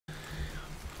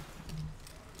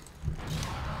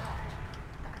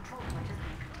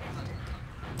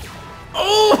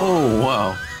Oh,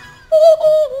 wow.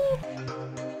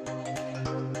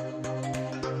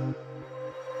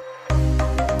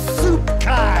 Soup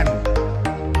can!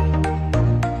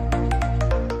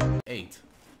 8.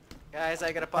 Guys,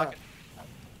 I got a pocket.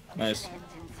 Nice.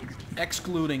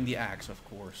 Excluding the axe, of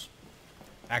course.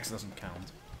 Axe doesn't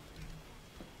count.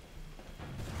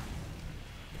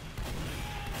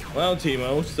 Well,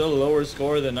 Timo, still lower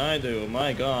score than I do.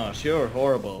 My gosh, you're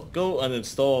horrible. Go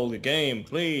uninstall the game,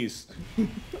 please.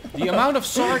 The amount of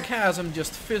sarcasm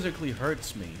just physically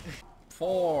hurts me.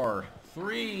 4,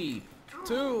 3,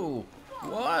 2,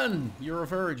 1. You're a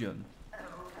virgin.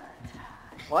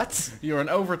 What? You're an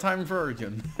overtime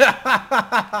virgin.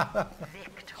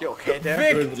 You okay there?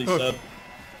 Everybody said.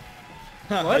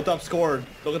 Ha, What? I top scored.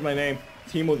 Look at my name.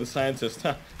 Timo the scientist.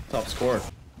 Ha, top scored.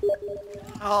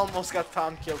 I almost got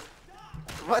found killed.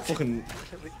 What? Fucking...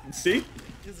 See?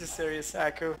 This is serious,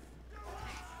 Aku. Fuck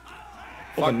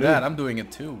Fucking that, noob. I'm doing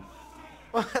it too.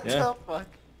 What Yeah. the fuck?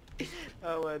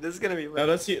 Oh, this is gonna be Now lit.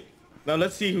 let's see. Now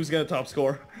let's see who's gonna top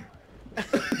score.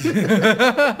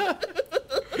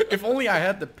 If only I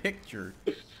had the picture.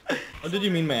 Oh, did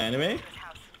you mean my anime?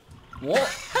 What?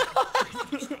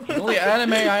 The only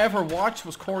anime I ever watched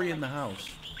was Cory in the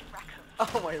House.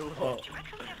 Oh my lord. Oh.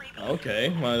 Okay.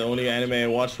 Well, the only anime I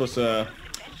watched was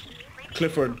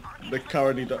Clifford, the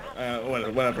cowardly dog.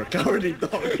 Whatever, cowardly dog.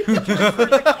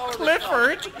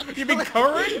 Clifford? You mean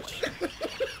Courage?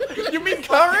 You mean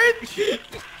Courage?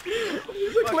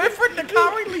 Clifford the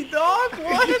cowardly dog?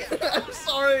 What? I'm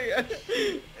sorry.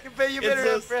 You better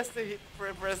It's press the it's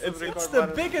record It's the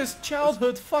button. biggest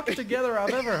childhood fuck together I've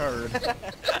ever heard.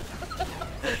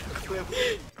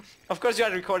 Of course you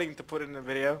are recording to put it in the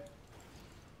video.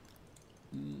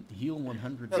 Heal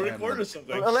 100 To record or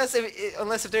something. Unless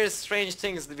if there's strange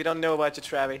things that we don't know about you,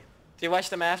 Travi. Do you watch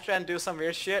them after and do some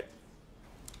weird shit?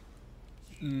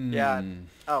 Yeah.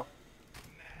 Oh.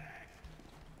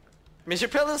 Mr.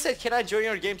 Pelton said, can I join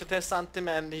your game to test something?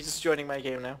 And he's just joining my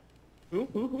game now. Who?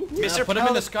 Mr. Put him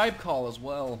in a Pelton, Skype call as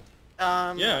well.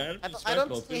 Yeah, I don't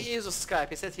think he uses Skype.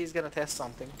 He said he's gonna test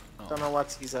something. Don't know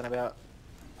what he's on about.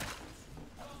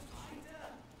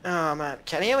 Oh man,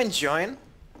 can you even join?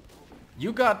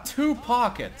 You got 2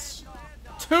 pockets.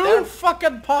 2 There-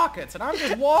 fucking pockets, and I'm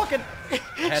just walking.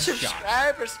 Headshot.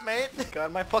 Subscribers, mate.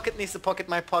 God, my pocket needs to pocket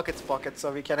my pocket's pocket,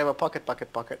 so we can have a pocket.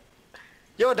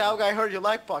 Yo, dog, I heard you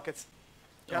like pockets.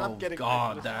 You're Oh not getting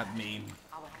god, that meme.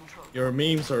 Your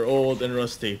memes are old and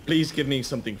rusty. Please give me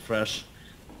something fresh.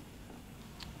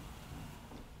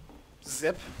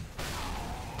 Zip.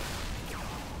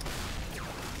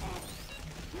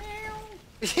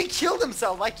 He killed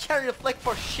himself. I can't reflect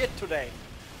for shit today.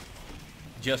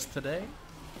 Just today?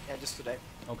 Yeah, just today.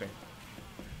 Okay.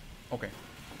 Okay.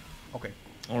 Okay.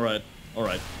 Alright.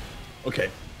 Alright. Okay.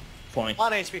 Fine.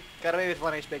 1 HP. Got away with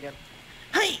 1 HP again.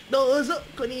 Hey, dozo,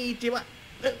 konnichiwa.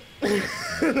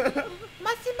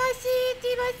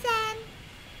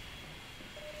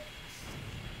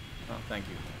 Oh, thank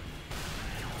you.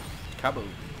 Kaboom.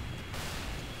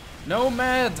 No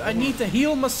meds! I need to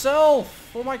heal myself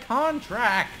for my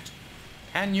contract!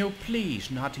 Can you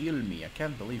please not heal me? I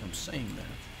can't believe I'm saying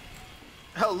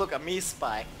that. Oh, look, a me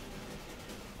spy.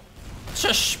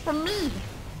 Shush for me!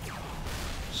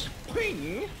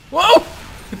 Spring? Whoa!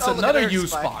 It's Oh, look at another her you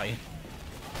spy. spy.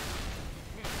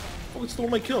 Oh, it stole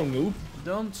my kill, noob.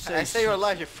 Don't say I say you're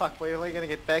alive, you fuckboy. You're only gonna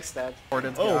get backstabbed.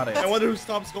 Gordon's Oh, got it. I wonder who's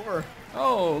top scorer.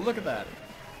 Oh, look at that.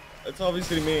 It's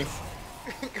obviously me.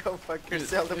 Go fuck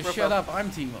yourself. The Shut profile. up, I'm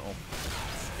Timo.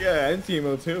 Yeah, and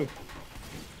Timo too.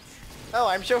 Oh,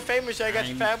 I'm so famous I got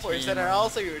I'm fanboys that are Timo.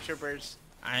 also YouTubers.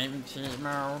 I'm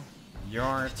Timo.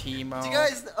 You're Timo. Did you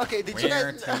guys, okay, did you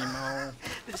We're guys, Timo.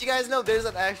 did you guys know there's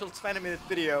an actual 20-minute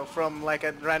video from like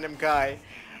a random guy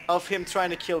of him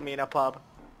trying to kill me in a pub?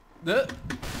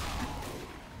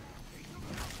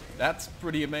 That's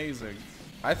pretty amazing.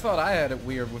 I thought I had it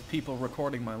weird with people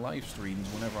recording my live streams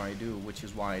whenever I do, which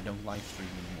is why I don't live stream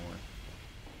anymore.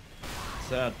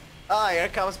 Sad. Ah, here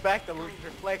comes back the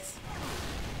reflex.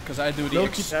 Because I do the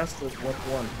Loki bastard,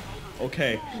 1-1.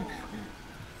 Okay.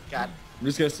 God. I'm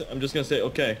just gonna say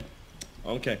okay.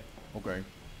 Okay. Okay.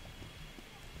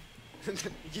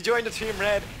 You joined the team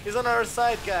red. He's on our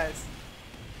side, guys.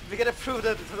 We gotta prove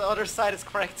that the other side is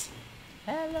correct.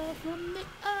 Hello from the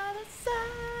other side.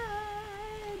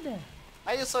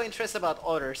 Why are you so interested about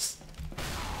others?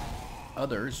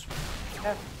 Others?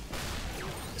 Yeah. You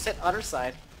said other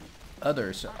side.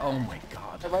 Others? Oh my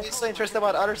god. Why are you so interested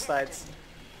about other sides?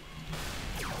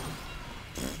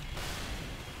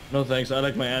 No thanks. I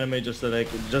like my anime just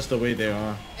the way they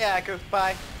are. Yeah,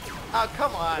 goodbye. Oh,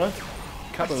 come on. What?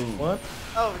 Kaboom. What?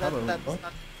 Oh, that's What?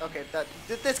 not... Okay,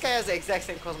 this guy has the exact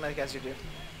same cosmetic as you do.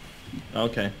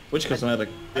 Okay. Which cosmetic?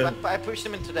 Yeah. I pushed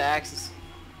him into the axis.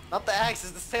 Not the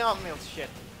axis, the Sawmill shit.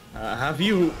 Have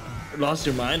you lost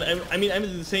your mind? I mean, I'm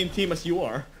in the same team as you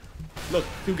are. Look,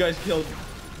 2 guys killed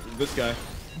this guy.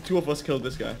 2 of us killed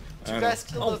this guy. You guys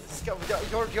killed this guy.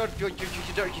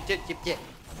 You did, yeah.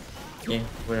 Yeah,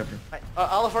 whatever. Right,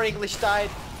 all of our English died.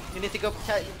 You need to go...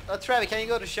 Travis, can you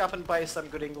go to shop and buy some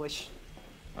good English?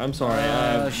 I'm sorry.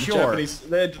 Sure.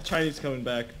 The Chinese coming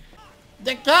back.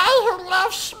 The guy who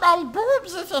loves small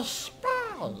boobs is a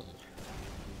spy.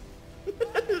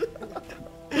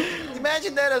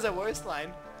 Imagine that as a voice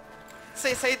line.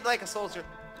 Say it like a soldier.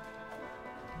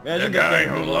 Imagine The guy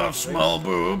who loves small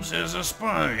boobs is a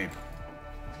spy.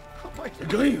 Oh my The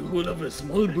guy who loves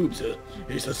small boobs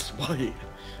is a spy.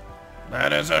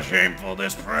 That is a shameful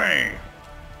display.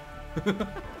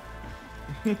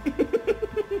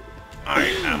 I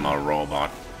am a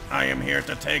robot. I am here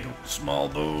to take small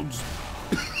boobs.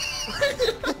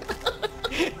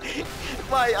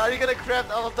 Why, are you gonna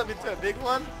craft all of them into a big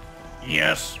one?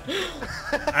 Yes.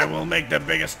 I will make the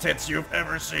biggest tits you've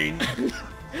ever seen.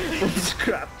 From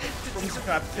scrap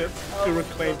tits to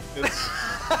reclaim tits.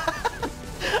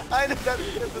 I know that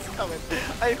was coming.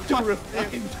 I To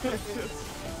reclaim tits.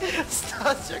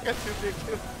 Stars are too big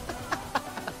too.